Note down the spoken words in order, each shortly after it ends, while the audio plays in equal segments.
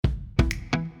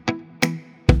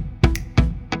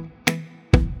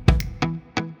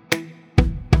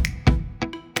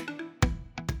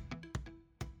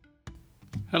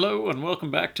Hello, and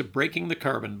welcome back to Breaking the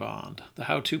Carbon Bond, the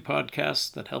how-to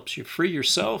podcast that helps you free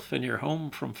yourself and your home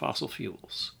from fossil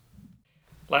fuels.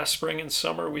 Last spring and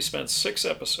summer, we spent 6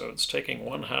 episodes taking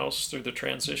one house through the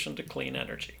transition to clean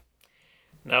energy.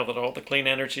 Now that all the clean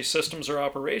energy systems are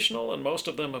operational and most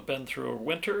of them have been through a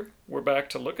winter, we're back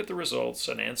to look at the results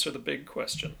and answer the big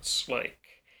questions, like,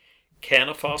 can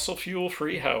a fossil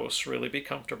fuel-free house really be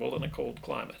comfortable in a cold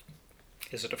climate?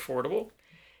 Is it affordable?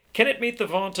 Can it meet the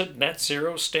vaunted net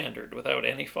zero standard without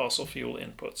any fossil fuel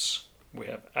inputs? We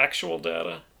have actual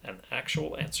data and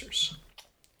actual answers.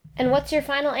 And what's your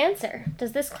final answer?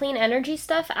 Does this clean energy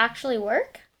stuff actually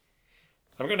work?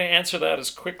 I'm going to answer that as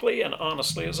quickly and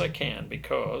honestly as I can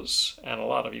because, and a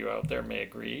lot of you out there may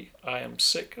agree, I am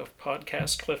sick of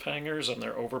podcast cliffhangers and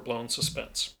their overblown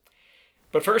suspense.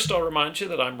 But first, I'll remind you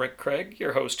that I'm Rick Craig,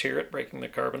 your host here at Breaking the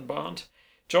Carbon Bond,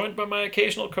 joined by my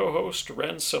occasional co-host,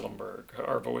 Ren Sillenberg,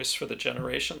 our voice for the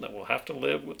generation that will have to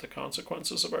live with the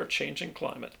consequences of our changing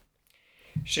climate.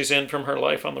 She's in from her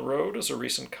life on the road as a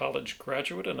recent college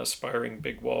graduate and aspiring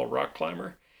big wall rock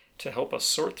climber to help us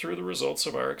sort through the results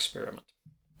of our experiment.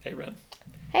 Hey, Ren.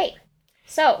 Hey.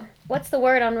 So, what's the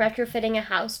word on retrofitting a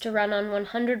house to run on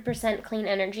 100% clean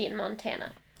energy in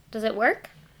Montana? Does it work?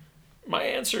 My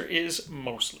answer is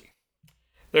mostly.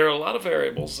 There are a lot of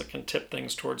variables that can tip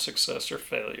things towards success or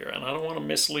failure, and I don't want to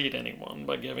mislead anyone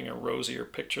by giving a rosier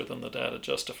picture than the data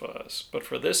justifies. But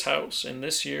for this house, in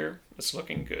this year, it's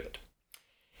looking good.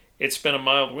 It's been a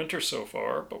mild winter so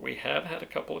far, but we have had a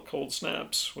couple of cold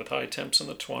snaps, with high temps in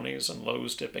the 20s and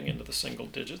lows dipping into the single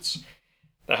digits.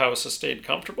 The house has stayed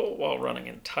comfortable while running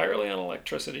entirely on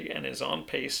electricity and is on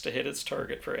pace to hit its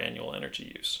target for annual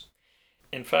energy use.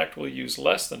 In fact, we'll use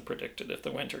less than predicted if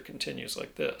the winter continues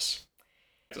like this.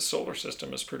 The solar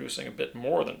system is producing a bit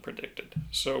more than predicted,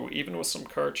 so even with some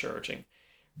car charging,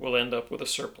 we'll end up with a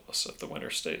surplus if the winter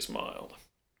stays mild.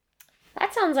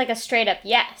 That sounds like a straight up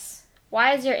yes.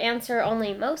 Why is your answer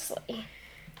only mostly?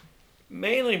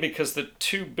 Mainly because the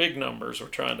two big numbers we're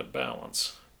trying to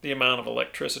balance, the amount of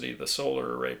electricity the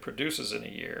solar array produces in a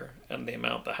year and the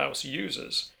amount the house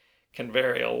uses, can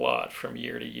vary a lot from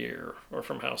year to year or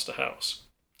from house to house.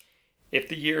 If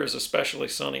the year is especially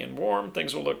sunny and warm,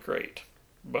 things will look great.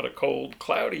 But a cold,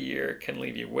 cloudy year can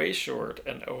leave you way short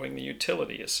and owing the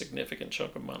utility a significant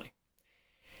chunk of money.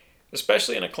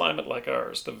 Especially in a climate like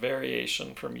ours, the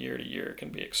variation from year to year can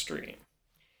be extreme.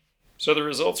 So the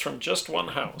results from just one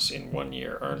house in 1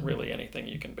 year aren't really anything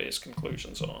you can base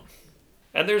conclusions on.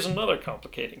 And there's another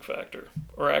complicating factor,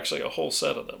 or actually a whole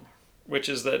set of them, which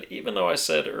is that even though I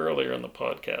said earlier in the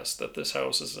podcast that this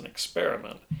house is an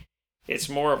experiment, it's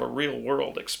more of a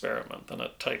real-world experiment than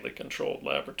a tightly controlled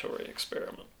laboratory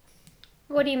experiment.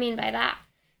 What do you mean by that?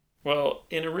 Well,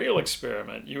 in a real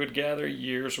experiment, you would gather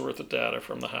years' worth of data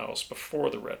from the house before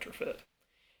the retrofit.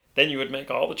 Then you would make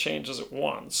all the changes at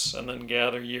once, and then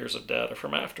gather years of data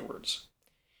from afterwards.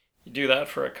 You do that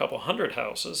for a couple hundred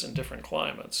houses in different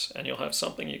climates, and you'll have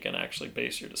something you can actually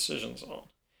base your decisions on.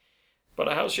 But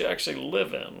a house you actually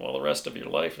live in while the rest of your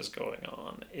life is going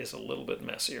on is a little bit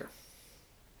messier.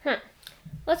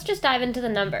 Let's just dive into the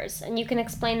numbers, and you can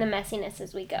explain the messiness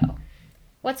as we go.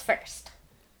 What's first?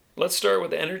 Let's start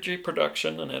with energy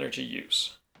production and energy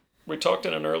use. We talked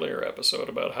in an earlier episode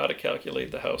about how to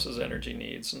calculate the house's energy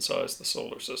needs and size the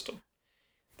solar system.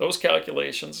 Those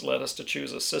calculations led us to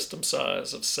choose a system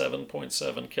size of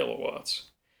 7.7 kilowatts.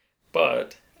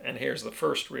 But, and here's the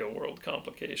first real-world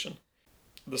complication,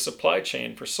 the supply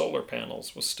chain for solar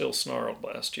panels was still snarled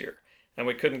last year, and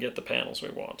we couldn't get the panels we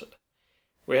wanted.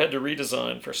 We had to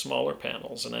redesign for smaller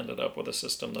panels and ended up with a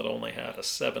system that only had a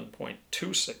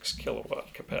 7.26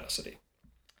 kilowatt capacity.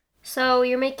 So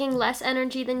you're making less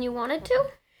energy than you wanted to?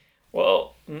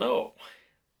 Well, no.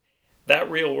 That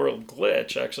real-world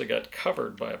glitch actually got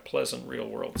covered by a pleasant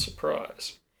real-world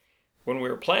surprise. When we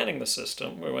were planning the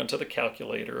system, we went to the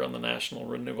calculator on the National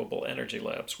Renewable Energy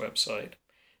Lab's website.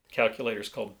 The calculator's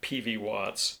called PV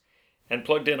Watts, and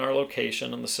plugged in our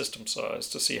location and the system size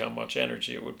to see how much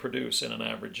energy it would produce in an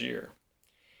average year.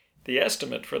 The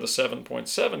estimate for the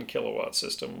 7.7 kilowatt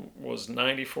system was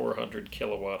 9,400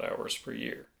 kilowatt hours per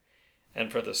year, and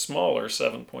for the smaller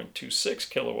 7.26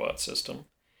 kilowatt system,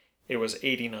 it was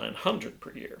 8,900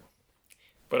 per year.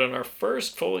 But in our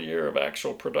first full year of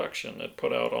actual production, it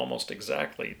put out almost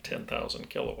exactly 10,000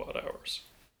 kilowatt hours.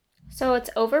 So it's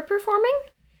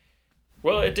overperforming?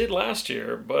 Well, it did last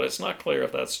year, but it's not clear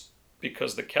if that's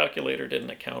because the calculator didn't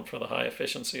account for the high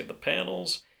efficiency of the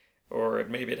panels, or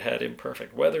maybe it had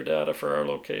imperfect weather data for our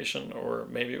location, or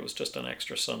maybe it was just an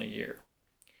extra sunny year.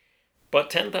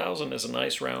 But 10,000 is a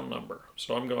nice round number,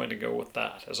 so I'm going to go with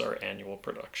that as our annual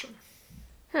production.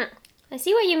 I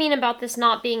see what you mean about this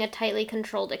not being a tightly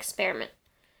controlled experiment.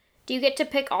 Do you get to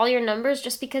pick all your numbers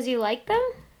just because you like them?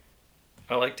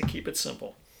 I like to keep it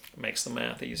simple. It makes the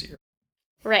math easier.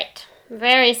 Right.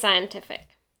 Very scientific.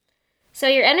 So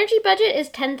your energy budget is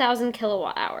 10,000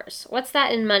 kilowatt hours. What's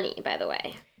that in money, by the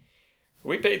way?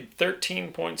 We paid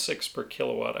 13.6 per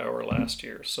kilowatt hour last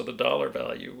year, so the dollar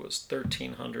value was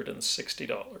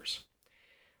 $1,360.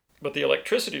 But the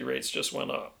electricity rates just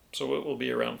went up, so it will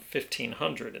be around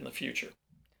 $1,500 in the future.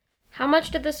 How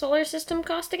much did the solar system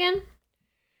cost again?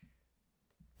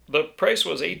 The price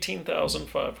was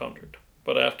 $18,500,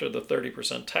 but after the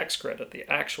 30% tax credit, the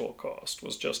actual cost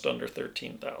was just under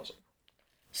 $13,000.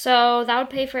 So that would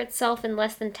pay for itself in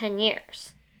less than 10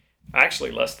 years.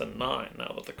 Actually, less than 9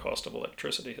 now that the cost of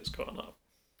electricity has gone up.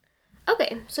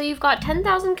 Okay, so you've got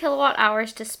 10,000 kilowatt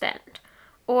hours to spend.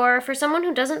 Or for someone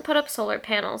who doesn't put up solar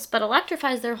panels but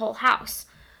electrifies their whole house,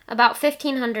 about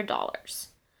 $1,500.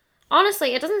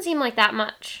 Honestly, it doesn't seem like that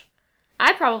much.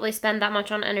 I probably spend that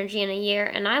much on energy in a year,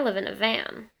 and I live in a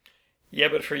van. Yeah,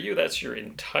 but for you, that's your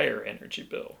entire energy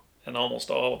bill, and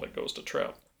almost all of it goes to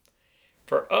travel.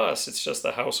 For us, it's just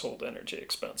the household energy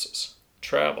expenses.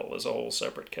 Travel is a whole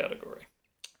separate category.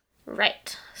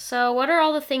 Right. So what are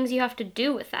all the things you have to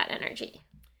do with that energy?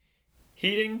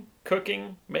 Heating,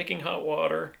 cooking, making hot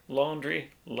water,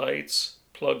 laundry, lights,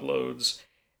 plug loads,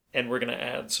 and we're going to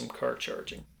add some car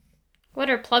charging. What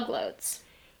are plug loads?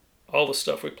 All the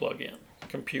stuff we plug in,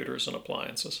 computers and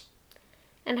appliances.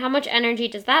 And how much energy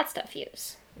does that stuff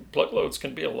use? Plug loads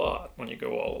can be a lot when you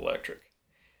go all electric.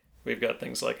 We've got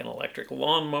things like an electric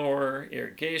lawnmower,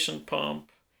 irrigation pump.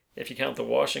 If you count the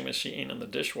washing machine and the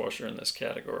dishwasher in this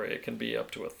category, it can be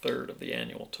up to a third of the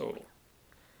annual total.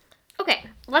 Okay,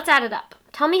 let's add it up.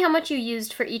 Tell me how much you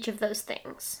used for each of those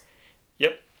things.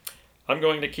 Yep, I'm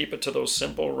going to keep it to those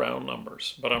simple round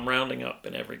numbers, but I'm rounding up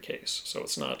in every case, so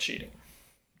it's not cheating.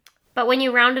 But when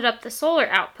you rounded up the solar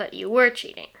output, you were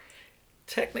cheating.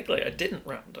 Technically, I didn't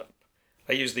round up.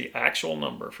 I used the actual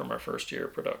number from our first year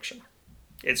of production.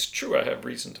 It's true I have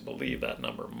reason to believe that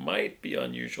number might be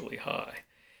unusually high,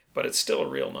 but it's still a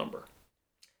real number.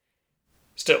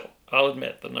 Still, I'll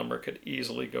admit the number could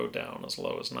easily go down as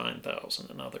low as 9,000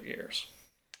 in other years.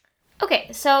 Okay,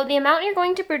 so the amount you're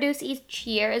going to produce each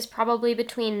year is probably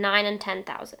between 9 and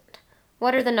 10,000.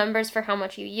 What are the numbers for how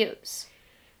much you use?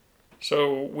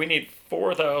 So we need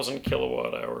 4,000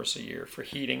 kilowatt hours a year for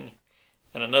heating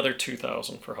and another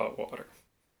 2,000 for hot water.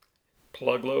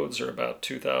 Plug loads are about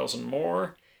 2,000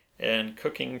 more, and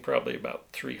cooking probably about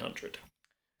 300.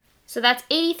 So that's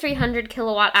 8,300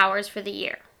 kilowatt hours for the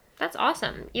year. That's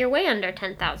awesome. You're way under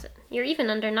 10,000. You're even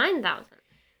under 9,000.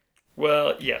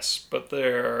 Well, yes, but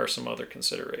there are some other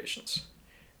considerations.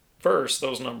 First,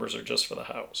 those numbers are just for the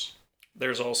house.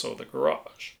 There's also the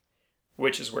garage,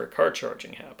 which is where car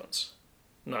charging happens.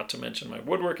 Not to mention my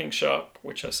woodworking shop,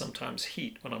 which I sometimes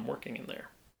heat when I'm working in there.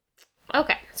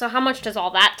 Okay, so how much does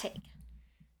all that take?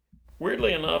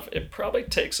 Weirdly enough, it probably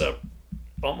takes up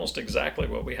almost exactly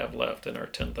what we have left in our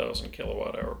 10,000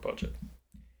 kilowatt hour budget.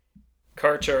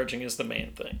 Car charging is the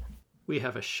main thing. We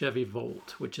have a Chevy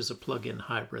Volt, which is a plug-in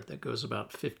hybrid that goes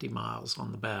about 50 miles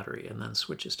on the battery and then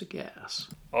switches to gas.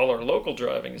 All our local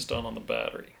driving is done on the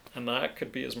battery, and that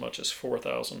could be as much as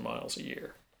 4,000 miles a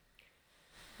year.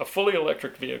 A fully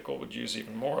electric vehicle would use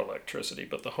even more electricity,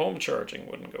 but the home charging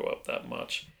wouldn't go up that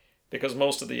much, because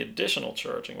most of the additional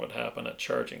charging would happen at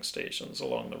charging stations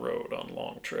along the road on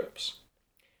long trips.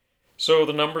 So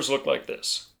the numbers look like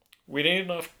this. We need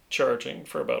enough charging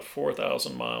for about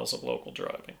 4,000 miles of local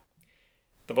driving.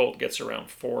 The Volt gets around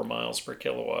 4 miles per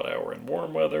kilowatt hour in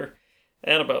warm weather,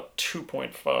 and about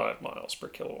 2.5 miles per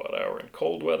kilowatt hour in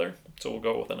cold weather, so we'll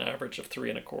go with an average of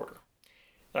 3.25.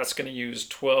 That's going to use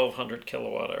 1,200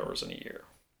 kilowatt hours in a year.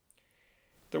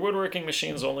 The woodworking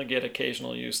machines only get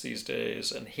occasional use these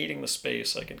days, and heating the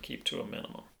space I can keep to a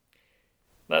minimum.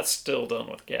 That's still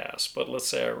done with gas, but let's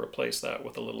say I replace that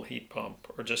with a little heat pump,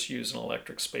 or just use an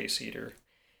electric space heater,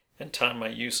 and time my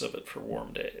use of it for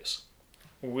warm days.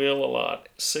 We'll allot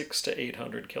 600 to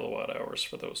 800 kilowatt hours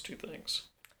for those two things.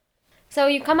 So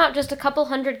you come out just a couple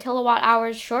hundred kilowatt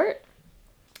hours short?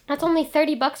 That's only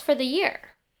 $30 for the year.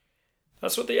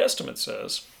 That's what the estimate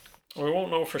says. We won't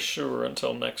know for sure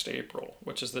until next April,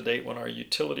 which is the date when our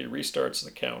utility restarts the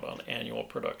count on annual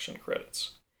production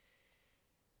credits.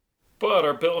 But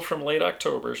our bill from late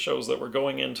October shows that we're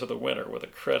going into the winter with a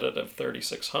credit of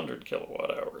 3,600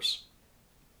 kilowatt hours.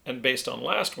 And based on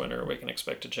last winter, we can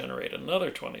expect to generate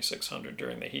another 2,600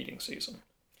 during the heating season.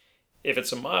 If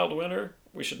it's a mild winter,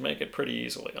 we should make it pretty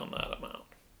easily on that amount.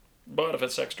 But if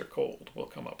it's extra cold, we'll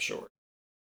come up short.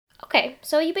 Okay,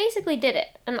 so you basically did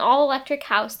it. An all-electric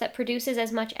house that produces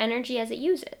as much energy as it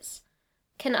uses.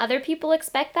 Can other people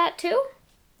expect that too?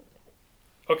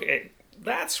 Okay,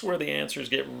 that's where the answers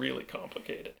get really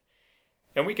complicated.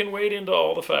 And we can wade into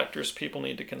all the factors people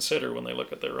need to consider when they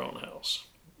look at their own house.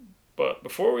 But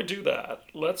before we do that,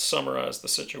 let's summarize the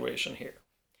situation here.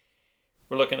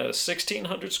 We're looking at a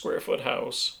 1,600 square foot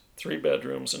house, 3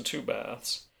 bedrooms and 2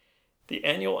 baths. The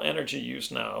annual energy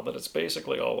use now that it's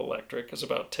basically all electric is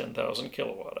about 10,000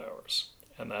 kilowatt hours,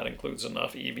 and that includes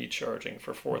enough EV charging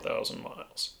for 4,000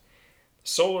 miles. The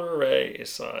solar array is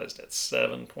sized at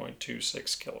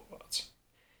 7.26 kilowatts.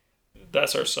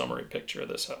 That's our summary picture of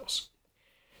this house.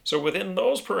 So within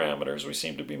those parameters, we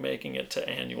seem to be making it to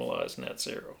annualized net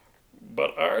zero.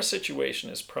 But our situation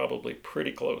is probably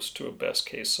pretty close to a best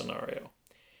case scenario.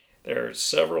 There are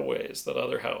several ways that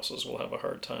other houses will have a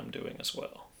hard time doing as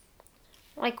well.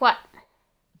 Like what?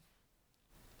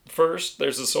 First,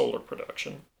 there's the solar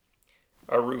production.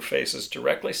 Our roof faces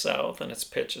directly south and its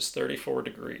pitch is 34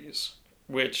 degrees,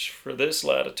 which for this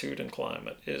latitude and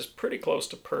climate is pretty close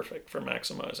to perfect for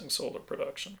maximizing solar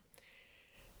production.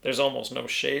 There's almost no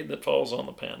shade that falls on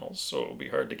the panels, so it will be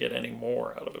hard to get any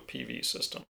more out of a PV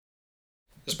system.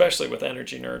 Especially with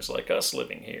energy nerds like us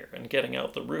living here and getting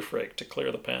out the roof rake to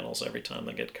clear the panels every time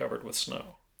they get covered with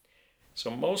snow.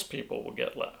 So most people will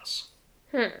get less.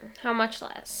 How much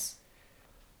less?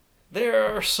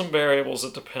 There are some variables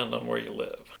that depend on where you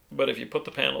live, but if you put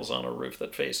the panels on a roof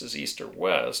that faces east or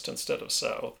west instead of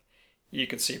south, you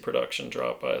could see production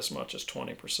drop by as much as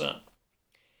 20%.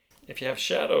 If you have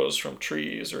shadows from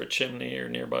trees or a chimney or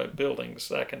nearby buildings,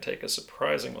 that can take a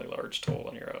surprisingly large toll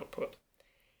on your output.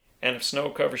 And if snow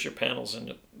covers your panels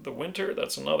in the winter,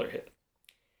 that's another hit.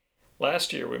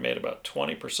 Last year we made about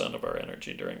 20% of our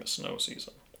energy during the snow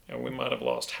season, and we might have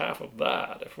lost half of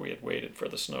that if we had waited for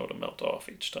the snow to melt off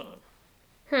each time.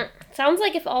 Sounds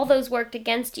like if all those worked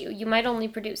against you, you might only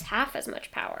produce half as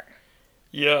much power.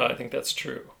 Yeah, I think that's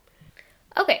true.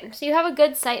 Okay, so you have a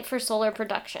good site for solar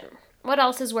production. What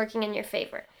else is working in your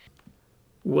favor?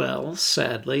 Well,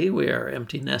 sadly, we are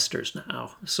empty nesters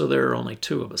now, so there are only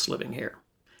 2 of us living here.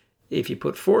 If you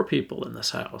put 4 people in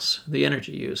this house, the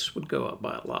energy use would go up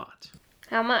by a lot.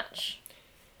 How much?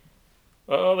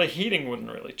 The heating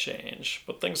wouldn't really change,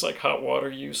 but things like hot water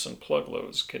use and plug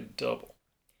loads could double.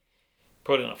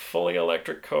 Put in a fully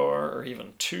electric car, or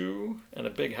even 2, in a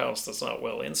big house that's not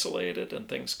well insulated, and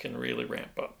things can really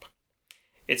ramp up.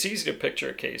 It's easy to picture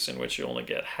a case in which you only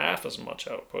get half as much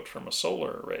output from a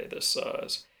solar array this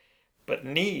size, but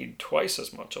need twice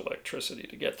as much electricity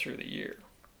to get through the year.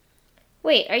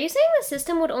 Wait, are you saying the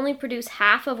system would only produce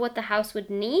half of what the house would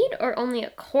need, or only a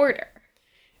quarter?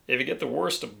 If you get the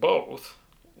worst of both,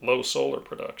 low solar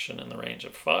production in the range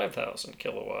of 5,000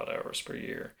 kilowatt hours per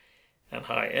year, and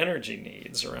high energy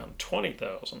needs around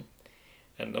 20,000,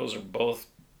 and those are both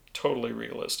totally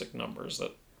realistic numbers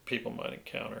that people might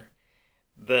encounter,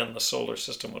 then the solar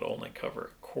system would only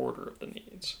cover a quarter of the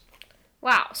needs.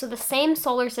 Wow, so the same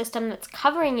solar system that's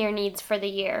covering your needs for the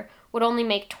year would only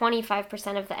make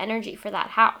 25% of the energy for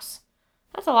that house.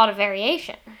 That's a lot of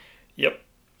variation. Yep.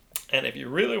 And if you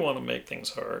really want to make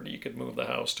things hard, you could move the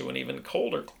house to an even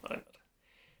colder climate.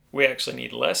 We actually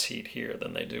need less heat here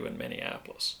than they do in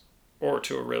Minneapolis, or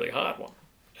to a really hot one.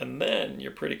 And then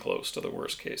you're pretty close to the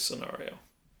worst case scenario.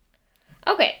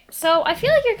 Okay, so I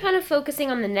feel like you're kind of focusing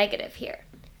on the negative here.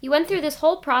 You went through this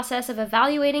whole process of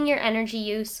evaluating your energy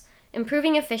use,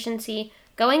 improving efficiency,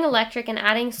 going electric and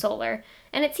adding solar,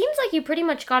 and it seems like you pretty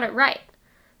much got it right.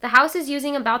 The house is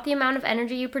using about the amount of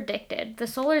energy you predicted, the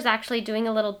solar is actually doing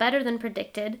a little better than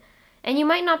predicted, and you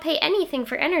might not pay anything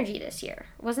for energy this year.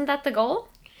 Wasn't that the goal?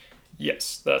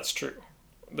 Yes, that's true.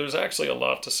 There's actually a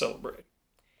lot to celebrate.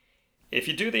 If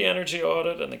you do the energy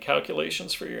audit and the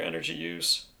calculations for your energy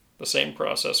use, the same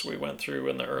process we went through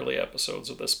in the early episodes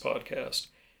of this podcast,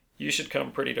 you should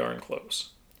come pretty darn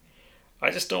close. I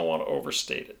just don't want to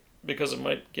overstate it, because it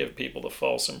might give people the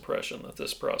false impression that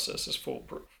this process is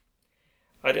foolproof.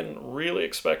 I didn't really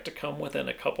expect to come within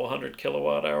a couple hundred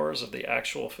kilowatt hours of the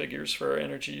actual figures for our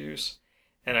energy use,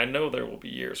 and I know there will be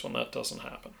years when that doesn't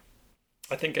happen.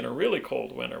 I think in a really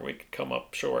cold winter we could come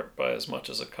up short by as much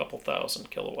as a couple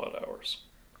thousand kilowatt hours.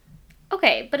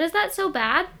 Okay, but is that so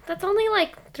bad? That's only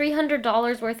like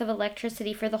 $300 worth of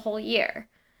electricity for the whole year.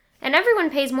 And everyone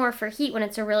pays more for heat when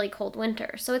it's a really cold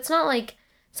winter, so it's not like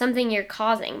something you're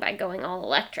causing by going all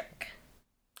electric.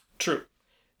 True.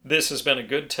 This has been a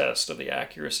good test of the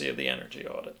accuracy of the energy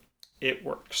audit. It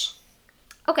works.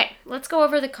 Okay, let's go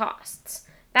over the costs.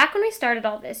 Back when we started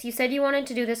all this, you said you wanted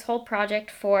to do this whole project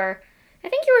for, I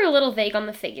think you were a little vague on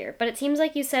the figure, but it seems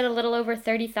like you said a little over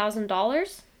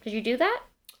 $30,000. Did you do that?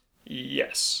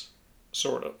 Yes,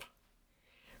 sort of.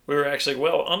 We were actually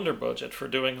well under budget for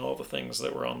doing all the things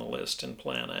that were on the list in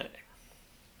Plan A.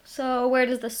 So where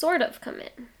does the sort of come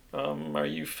in? Are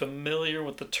you familiar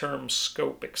with the term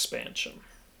scope expansion?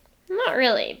 Not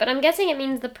really, but I'm guessing it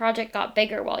means the project got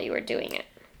bigger while you were doing it.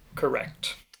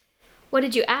 Correct. What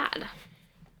did you add?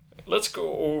 Let's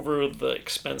go over the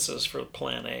expenses for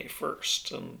Plan A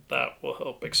first, and that will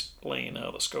help explain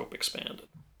how the scope expanded.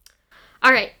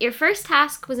 Alright, your first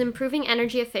task was improving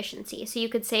energy efficiency so you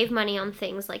could save money on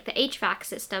things like the HVAC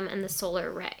system and the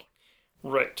solar array.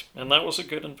 Right, and that was a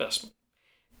good investment.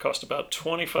 It cost about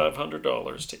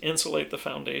 $2,500 to insulate the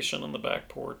foundation and the back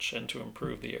porch and to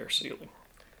improve the air sealing.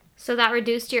 So that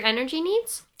reduced your energy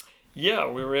needs? Yeah,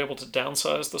 we were able to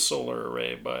downsize the solar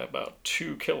array by about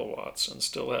 2 kilowatts and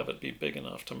still have it be big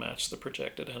enough to match the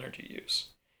projected energy use.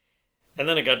 And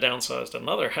then it got downsized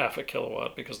another half a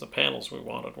kilowatt because the panels we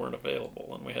wanted weren't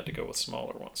available and we had to go with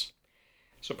smaller ones.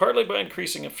 So partly by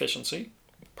increasing efficiency,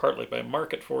 partly by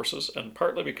market forces, and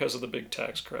partly because of the big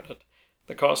tax credit,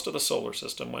 the cost of the solar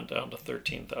system went down to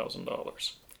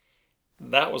 $13,000.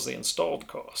 That was the installed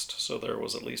cost, so there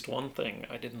was at least one thing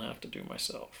I didn't have to do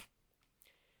myself.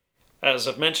 As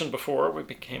I've mentioned before, we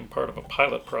became part of a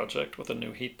pilot project with a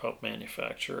new heat pump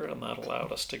manufacturer, and that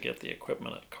allowed us to get the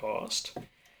equipment at cost.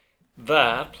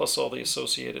 That, plus all the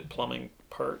associated plumbing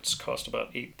parts, cost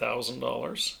about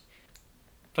 $8,000.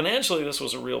 Financially, this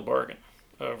was a real bargain.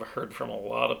 I've heard from a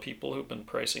lot of people who've been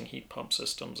pricing heat pump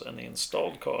systems, and the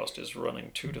installed cost is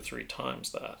running 2 to 3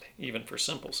 times that, even for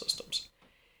simple systems.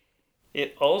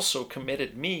 It also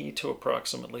committed me to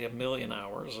approximately 1 million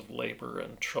hours of labor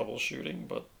and troubleshooting,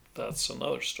 but that's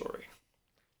another story.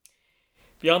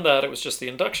 Beyond that, it was just the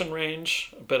induction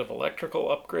range, a bit of electrical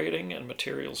upgrading, and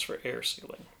materials for air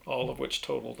sealing, all of which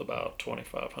totaled about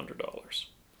 $2,500.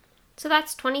 So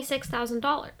that's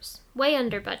 $26,000. Way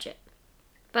under budget.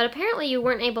 But apparently you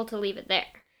weren't able to leave it there.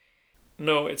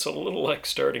 No, it's a little like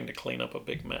starting to clean up a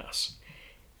big mess.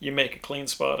 You make a clean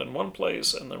spot in one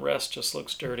place, and the rest just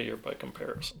looks dirtier by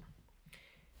comparison.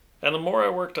 And the more I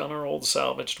worked on our old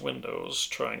salvaged windows,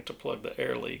 trying to plug the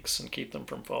air leaks and keep them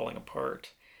from falling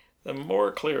apart, the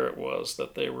more clear it was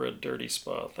that they were a dirty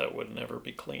spot that would never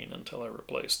be clean until I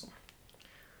replaced them.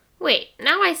 Wait,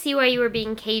 now I see why you were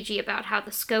being cagey about how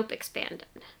the scope expanded.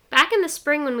 Back in the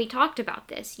spring when we talked about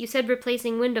this, you said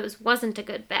replacing windows wasn't a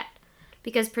good bet,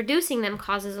 because producing them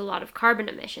causes a lot of carbon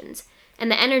emissions,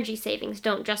 and the energy savings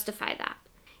don't justify that.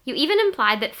 You even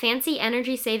implied that fancy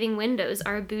energy-saving windows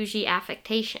are a bougie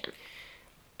affectation.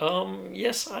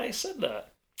 Yes, I said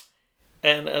that.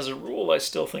 And as a rule, I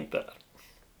still think that.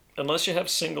 Unless you have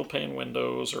single-pane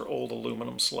windows or old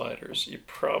aluminum sliders, you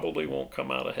probably won't come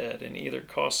out ahead in either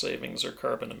cost savings or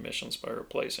carbon emissions by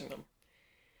replacing them.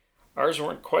 Ours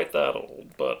weren't quite that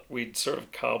old, but we'd sort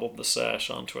of cobbled the sash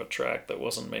onto a track that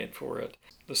wasn't made for it.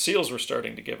 The seals were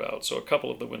starting to give out, so a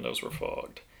couple of the windows were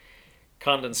fogged.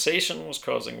 Condensation was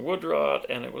causing wood rot,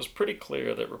 and it was pretty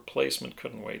clear that replacement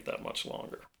couldn't wait that much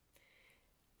longer.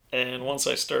 And once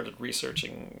I started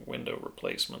researching window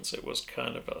replacements, it was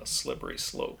kind of a slippery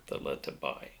slope that led to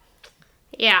buying.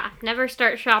 Yeah, never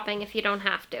start shopping if you don't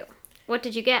have to. What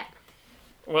did you get?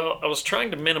 Well, I was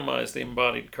trying to minimize the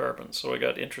embodied carbon, so I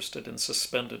got interested in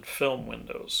suspended film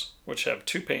windows, which have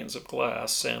 2 panes of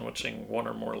glass sandwiching 1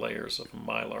 or more layers of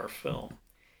mylar film.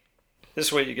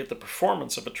 This way you get the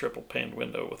performance of a triple-paned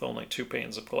window with only 2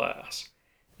 panes of glass.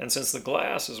 And since the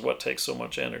glass is what takes so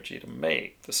much energy to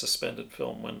make, the suspended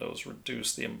film windows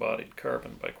reduce the embodied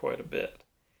carbon by quite a bit.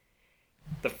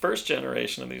 The first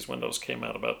generation of these windows came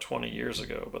out about 20 years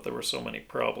ago, but there were so many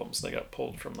problems they got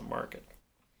pulled from the market.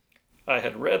 I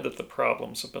had read that the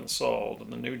problems have been solved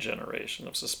and the new generation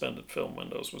of suspended film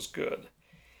windows was good.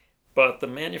 But the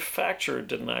manufacturer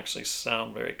didn't actually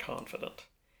sound very confident.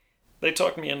 They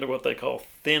talked me into what they call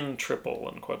thin triple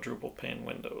and quadruple pane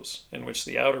windows, in which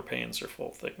the outer panes are full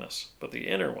thickness, but the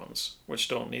inner ones, which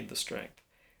don't need the strength,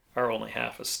 are only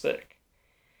half as thick.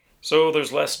 So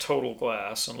there's less total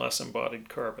glass and less embodied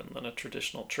carbon than a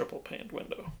traditional triple paned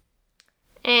window.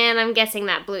 And I'm guessing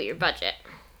that blew your budget.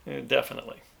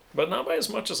 Definitely, but not by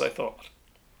as much as I thought.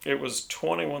 It was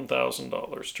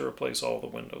 $21,000 to replace all the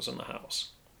windows in the house.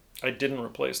 I didn't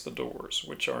replace the doors,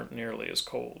 which aren't nearly as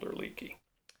cold or leaky.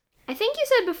 I think you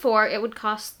said before it would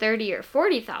cost $30,000 or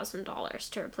 $40,000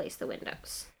 to replace the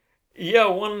windows. Yeah,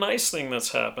 one nice thing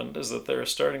that's happened is that there are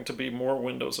starting to be more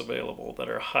windows available that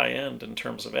are high-end in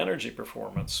terms of energy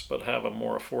performance, but have a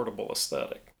more affordable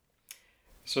aesthetic.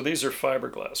 So these are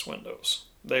fiberglass windows.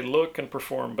 They look and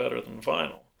perform better than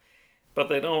vinyl, but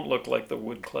they don't look like the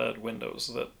wood-clad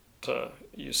windows that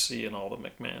you see in all the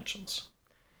McMansions.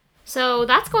 So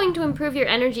that's going to improve your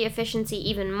energy efficiency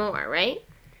even more, right?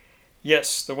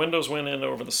 Yes, the windows went in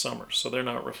over the summer, so they're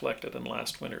not reflected in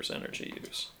last winter's energy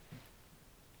use.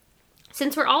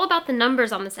 Since we're all about the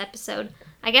numbers on this episode,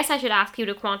 I guess I should ask you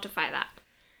to quantify that.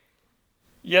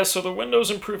 Yes, so the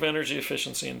windows improve energy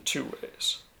efficiency in two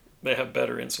ways. They have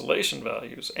better insulation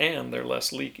values, and they're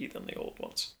less leaky than the old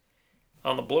ones.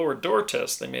 On the blower door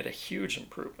test, they made a huge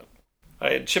improvement.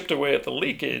 I had chipped away at the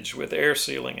leakage with air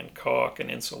sealing and caulk and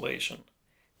insulation.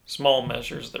 Small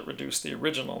measures that reduced the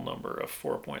original number of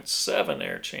 4.7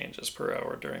 air changes per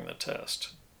hour during the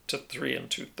test to 3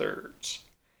 2/3.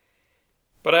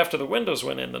 But after the windows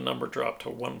went in, the number dropped to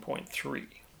 1.3,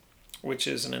 which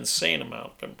is an insane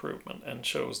amount of improvement and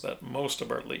shows that most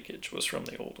of our leakage was from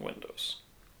the old windows.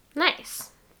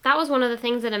 Nice. That was one of the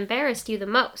things that embarrassed you the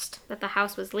most, that the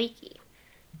house was leaky.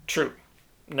 True.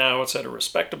 Now it's at a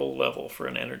respectable level for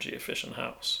an energy-efficient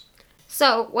house.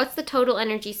 So, what's the total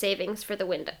energy savings for the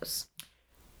windows?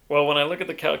 Well, when I look at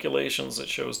the calculations, it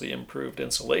shows the improved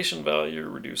insulation value,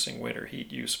 reducing winter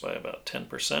heat use by about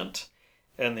 10%,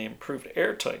 and the improved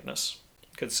air tightness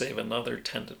could save another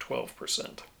 10 to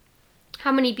 12%.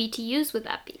 How many BTUs would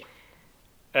that be?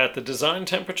 At the design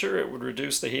temperature, it would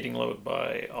reduce the heating load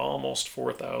by almost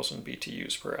 4,000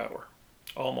 BTUs per hour,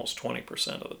 almost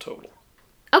 20% of the total.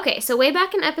 Okay, so way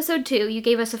back in episode 2, you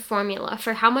gave us a formula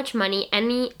for how much money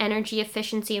any energy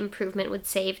efficiency improvement would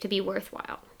save to be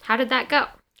worthwhile. How did that go?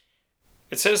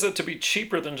 It says that to be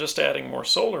cheaper than just adding more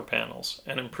solar panels,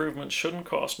 an improvement shouldn't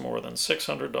cost more than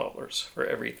 $600 for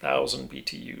every 1,000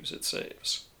 BTUs it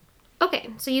saves.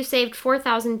 Okay, so you saved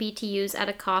 4,000 BTUs at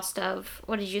a cost of,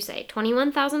 what did you say,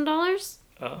 $21,000?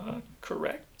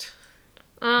 Correct.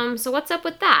 So what's up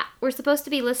with that? We're supposed to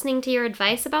be listening to your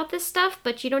advice about this stuff,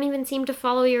 but you don't even seem to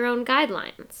follow your own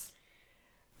guidelines.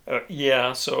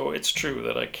 Yeah, so it's true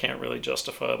that I can't really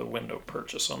justify the window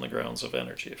purchase on the grounds of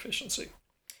energy efficiency.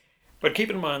 But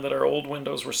keep in mind that our old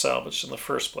windows were salvaged in the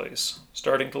first place,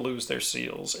 starting to lose their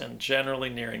seals and generally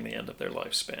nearing the end of their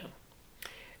lifespan.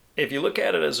 If you look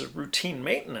at it as a routine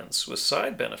maintenance with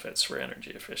side benefits for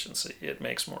energy efficiency, it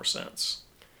makes more sense.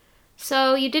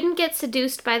 So you didn't get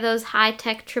seduced by those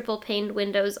high-tech triple-paned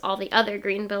windows all the other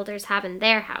green builders have in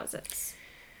their houses.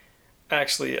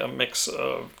 Actually, a mix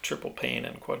of triple pane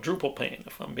and quadruple pane,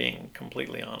 if I'm being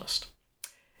completely honest.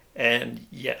 And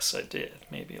yes, I did,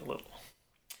 maybe a little.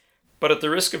 But at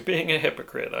the risk of being a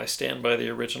hypocrite, I stand by the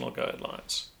original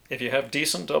guidelines. If you have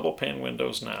decent double pane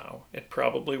windows now, it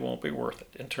probably won't be worth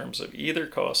it in terms of either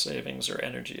cost savings or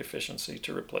energy efficiency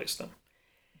to replace them.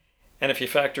 And if you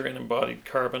factor in embodied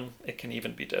carbon, it can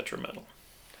even be detrimental.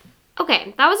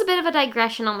 Okay, that was a bit of a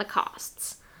digression on the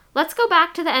costs. Let's go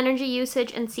back to the energy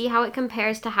usage and see how it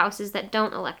compares to houses that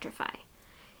don't electrify.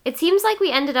 It seems like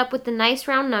we ended up with the nice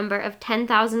round number of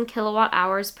 10,000 kilowatt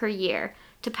hours per year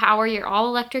to power your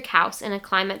all-electric house in a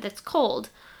climate that's cold,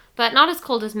 but not as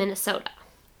cold as Minnesota.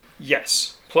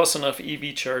 Yes, plus enough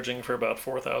EV charging for about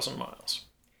 4,000 miles.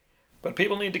 But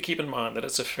people need to keep in mind that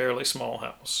it's a fairly small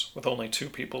house, with only 2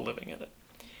 people living in it.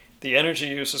 The energy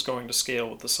use is going to scale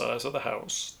with the size of the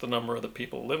house, the number of the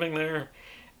people living there,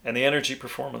 and the energy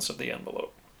performance of the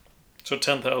envelope. So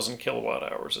 10,000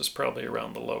 kilowatt hours is probably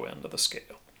around the low end of the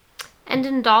scale. And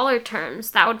in dollar terms,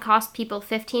 that would cost people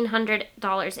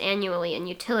 $1,500 annually in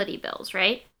utility bills,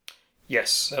 right?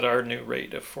 Yes, at our new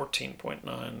rate of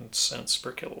 14.9 cents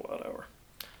per kilowatt hour.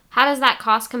 How does that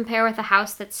cost compare with a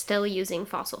house that's still using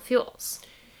fossil fuels?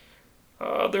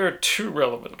 There are 2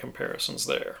 relevant comparisons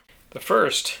there. The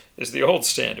first is the old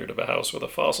standard of a house with a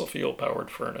fossil fuel-powered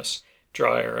furnace,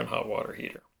 dryer, and hot water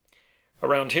heater.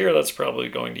 Around here, that's probably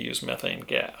going to use methane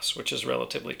gas, which is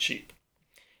relatively cheap.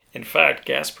 In fact,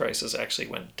 gas prices actually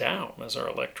went down as our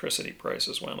electricity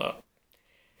prices went up.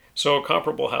 So a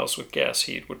comparable house with gas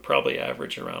heat would probably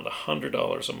average around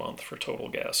 $100 a month for total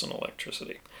gas and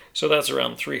electricity. So that's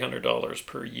around $300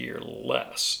 per year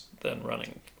less than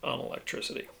running on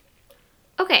electricity.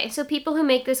 Okay, so people who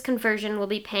make this conversion will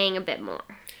be paying a bit more.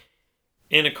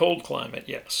 In a cold climate,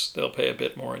 yes, they'll pay a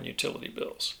bit more in utility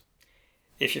bills.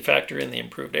 If you factor in the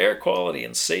improved air quality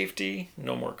and safety,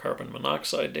 no more carbon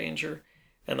monoxide danger,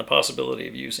 and the possibility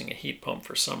of using a heat pump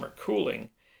for summer cooling,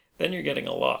 then you're getting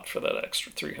a lot for that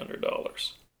extra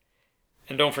 $300.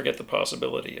 And don't forget the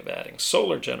possibility of adding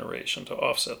solar generation to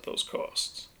offset those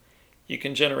costs. You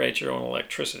can generate your own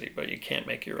electricity, but you can't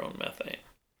make your own methane.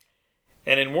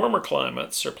 And in warmer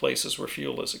climates or places where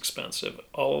fuel is expensive,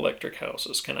 all-electric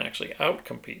houses can actually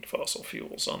outcompete fossil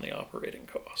fuels on the operating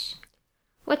costs.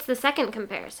 What's the second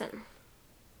comparison?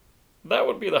 That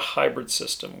would be the hybrid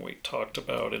system we talked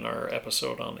about in our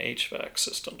episode on HVAC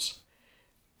systems.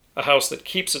 A house that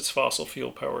keeps its fossil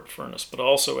fuel-powered furnace but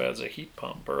also adds a heat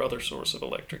pump or other source of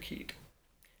electric heat.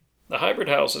 The hybrid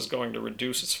house is going to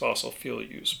reduce its fossil fuel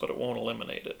use, but it won't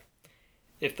eliminate it.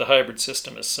 If the hybrid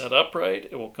system is set up right,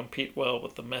 it will compete well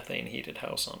with the methane-heated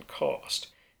house on cost,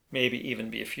 maybe even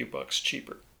be a few bucks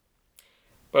cheaper.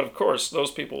 But of course,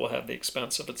 those people will have the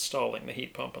expense of installing the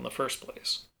heat pump in the first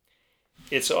place.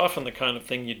 It's often the kind of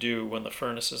thing you do when the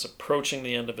furnace is approaching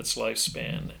the end of its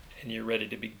lifespan and you're ready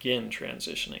to begin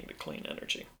transitioning to clean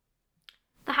energy.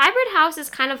 The hybrid house is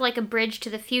kind of like a bridge to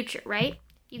the future, right?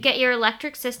 You get your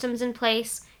electric systems in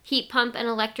place, heat pump and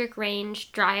electric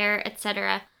range, dryer,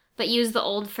 etc., but use the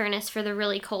old furnace for the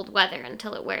really cold weather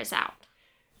until it wears out.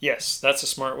 Yes, that's a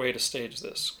smart way to stage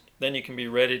this. Then you can be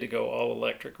ready to go all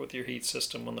electric with your heat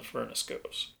system when the furnace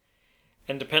goes.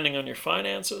 And depending on your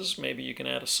finances, maybe you can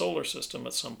add a solar system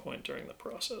at some point during the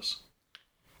process.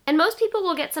 And most people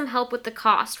will get some help with the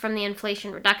cost from the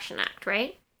Inflation Reduction Act,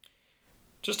 right?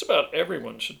 Just about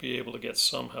everyone should be able to get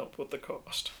some help with the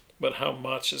cost, but how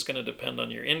much is going to depend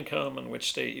on your income and which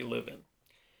state you live in.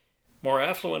 More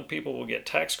affluent people will get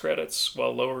tax credits,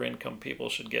 while lower income people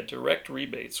should get direct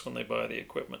rebates when they buy the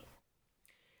equipment.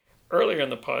 Earlier in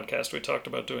the podcast, we talked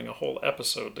about doing a whole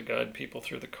episode to guide people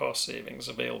through the cost savings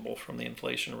available from the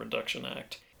Inflation Reduction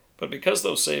Act. But because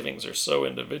those savings are so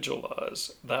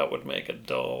individualized, that would make a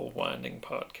dull, winding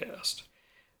podcast,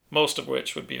 most of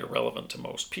which would be irrelevant to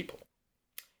most people.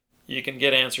 You can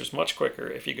get answers much quicker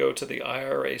if you go to the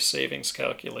IRA savings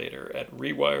calculator at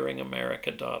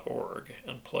rewiringamerica.org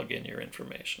and plug in your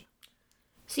information.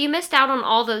 So you missed out on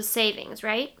all those savings,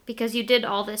 right? Because you did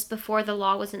all this before the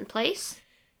law was in place?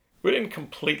 We didn't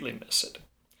completely miss it.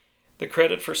 The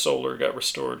credit for solar got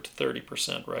restored to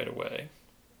 30% right away.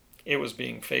 It was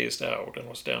being phased out and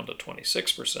was down to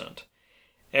 26%.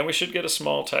 And we should get a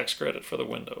small tax credit for the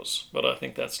windows, but I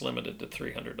think that's limited to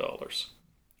 $300.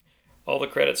 All the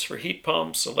credits for heat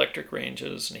pumps, electric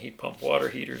ranges, and heat pump water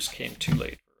heaters came too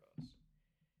late for us.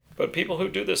 But people who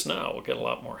do this now will get a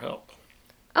lot more help.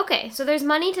 Okay, so there's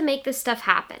money to make this stuff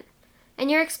happen. And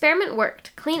your experiment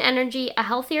worked. Clean energy, a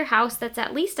healthier house that's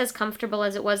at least as comfortable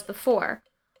as it was before.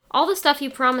 All the stuff you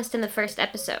promised in the first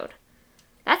episode.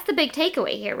 That's the big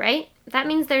takeaway here, right? That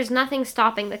means there's nothing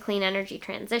stopping the clean energy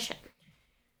transition.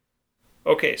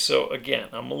 Okay, so again,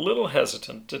 I'm a little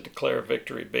hesitant to declare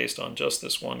victory based on just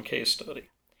this one case study.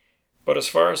 But as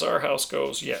far as our house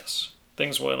goes, yes,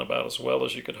 things went about as well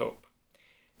as you could hope.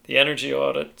 The energy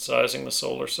audit, sizing the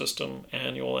solar system,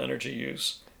 annual energy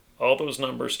use, all those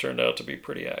numbers turned out to be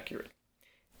pretty accurate.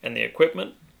 And the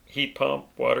equipment, heat pump,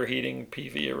 water heating,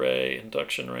 PV array,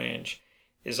 induction range,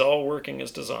 is all working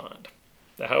as designed.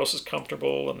 The house is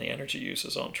comfortable and the energy use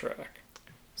is on track.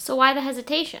 So why the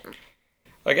hesitation?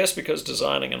 I guess because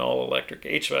designing an all-electric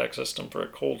HVAC system for a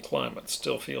cold climate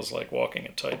still feels like walking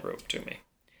a tightrope to me.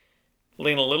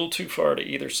 Lean a little too far to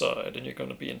either side and you're going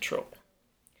to be in trouble.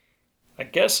 I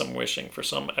guess I'm wishing for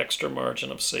some extra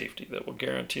margin of safety that will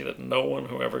guarantee that no one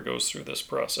who ever goes through this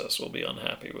process will be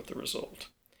unhappy with the result.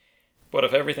 But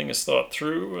if everything is thought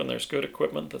through and there's good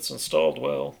equipment that's installed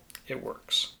well, it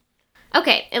works.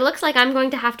 Okay, it looks like I'm going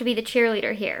to have to be the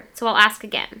cheerleader here, so I'll ask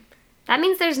again. That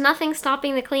means there's nothing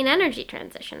stopping the clean energy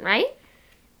transition, right?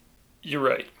 You're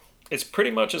right. It's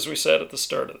pretty much as we said at the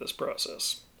start of this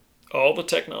process. All the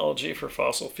technology for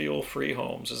fossil fuel-free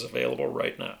homes is available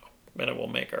right now, and it will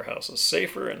make our houses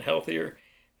safer and healthier.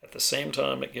 At the same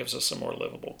time, it gives us a more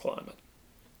livable climate.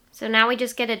 So now we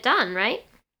just get it done, right?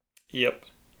 Yep.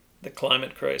 The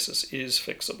climate crisis is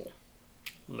fixable.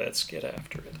 Let's get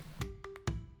after it.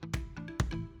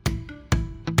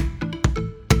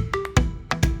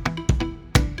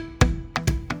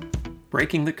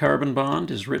 Breaking the Carbon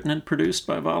Bond is written and produced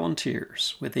by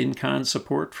volunteers, with in-kind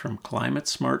support from Climate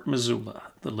Smart Missoula,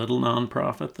 the little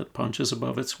nonprofit that punches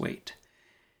above its weight.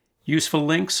 Useful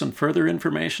links and further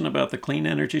information about the clean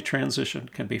energy transition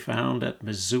can be found at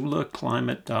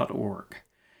missoulaclimate.org.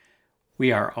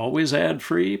 We are always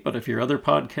ad-free, but if your other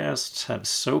podcasts have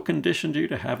so conditioned you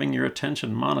to having your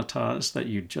attention monetized that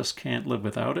you just can't live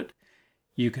without it,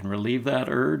 you can relieve that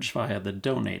urge via the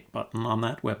donate button on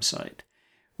that website,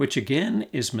 which again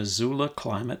is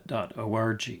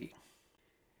missoulaclimate.org.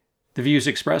 The views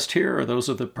expressed here are those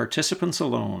of the participants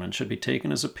alone and should be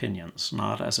taken as opinions,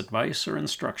 not as advice or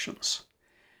instructions.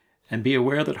 And be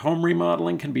aware that home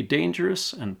remodeling can be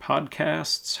dangerous, and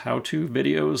podcasts, how-to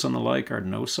videos, and the like are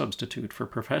no substitute for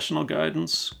professional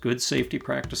guidance, good safety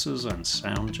practices, and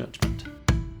sound judgment.